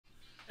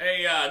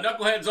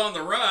Knuckleheads on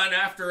the run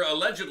after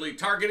allegedly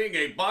targeting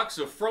a box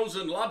of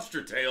frozen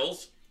lobster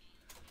tails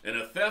in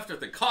a theft at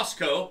the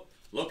Costco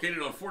located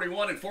on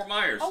 41 in Fort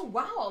Myers. Oh,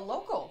 wow, a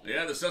local.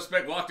 Yeah, the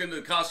suspect walked into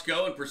the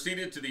Costco and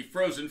proceeded to the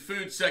frozen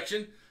food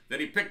section. Then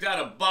he picked out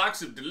a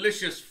box of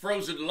delicious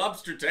frozen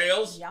lobster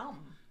tails. Yum.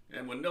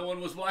 And when no one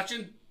was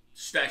watching,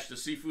 stashed the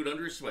seafood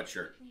under his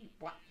sweatshirt.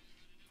 Wow.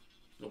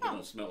 Hope it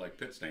don't smell like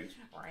pit stains.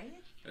 Right?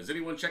 Has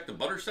anyone checked the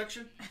butter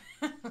section?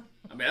 I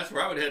mean, that's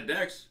where I would head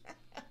next.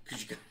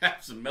 Because you could have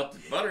some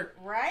melted butter.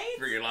 Right?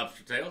 For your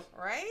lobster tails.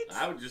 Right?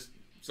 I would just...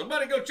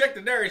 Somebody go check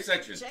the dairy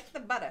section. Check the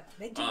butter.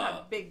 They do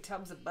have big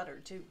tubs of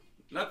butter, too.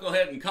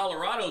 Knucklehead in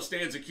Colorado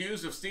stands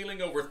accused of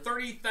stealing over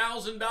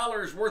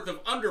 $30,000 worth of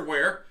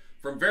underwear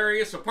from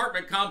various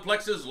apartment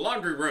complexes'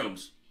 laundry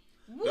rooms.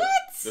 What?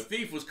 The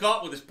thief was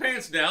caught with his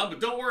pants down, but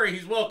don't worry,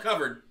 he's well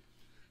covered.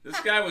 This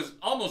guy was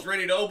almost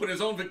ready to open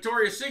his own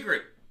Victoria's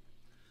Secret.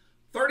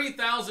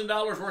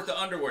 $30,000 worth of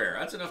underwear.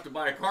 That's enough to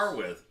buy a car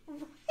with.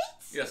 What?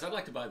 Yes, I'd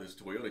like to buy this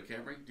Toyota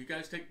Camry. Do you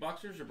guys take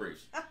boxers or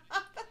briefs?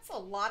 That's a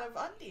lot of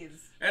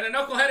undies. And a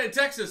knucklehead in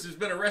Texas has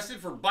been arrested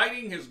for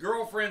biting his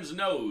girlfriend's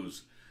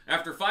nose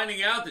after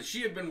finding out that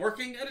she had been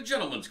working at a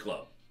gentleman's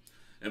club.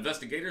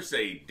 Investigators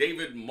say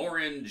David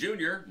Moran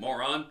Jr.,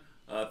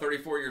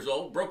 34 years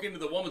old, broke into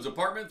the woman's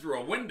apartment through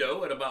a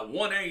window at about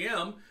 1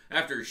 a.m.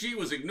 after she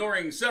was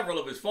ignoring several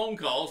of his phone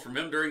calls from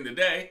him during the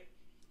day.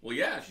 Well,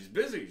 yeah, she's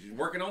busy. She's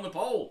working on the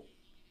pole.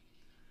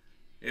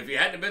 If he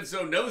hadn't been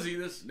so nosy,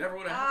 this never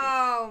would have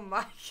happened. Oh,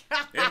 my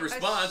gosh. In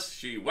response,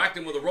 she whacked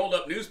him with a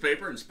rolled-up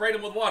newspaper and sprayed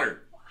him with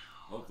water. Wow.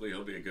 Hopefully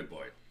he'll be a good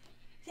boy.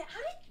 Yeah, how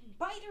did you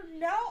bite her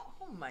nose?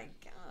 Oh, my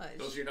gosh.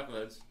 Those are your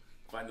knuckleheads.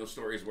 Find those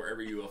stories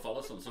wherever you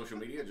follow us on social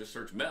media. Just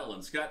search Mel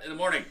and Scott in the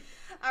morning.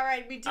 All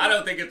right, me too. I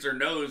don't think it's her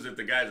nose that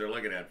the guys are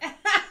looking at.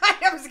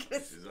 I was going to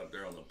say. She's up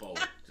there on the pole.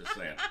 Just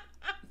saying.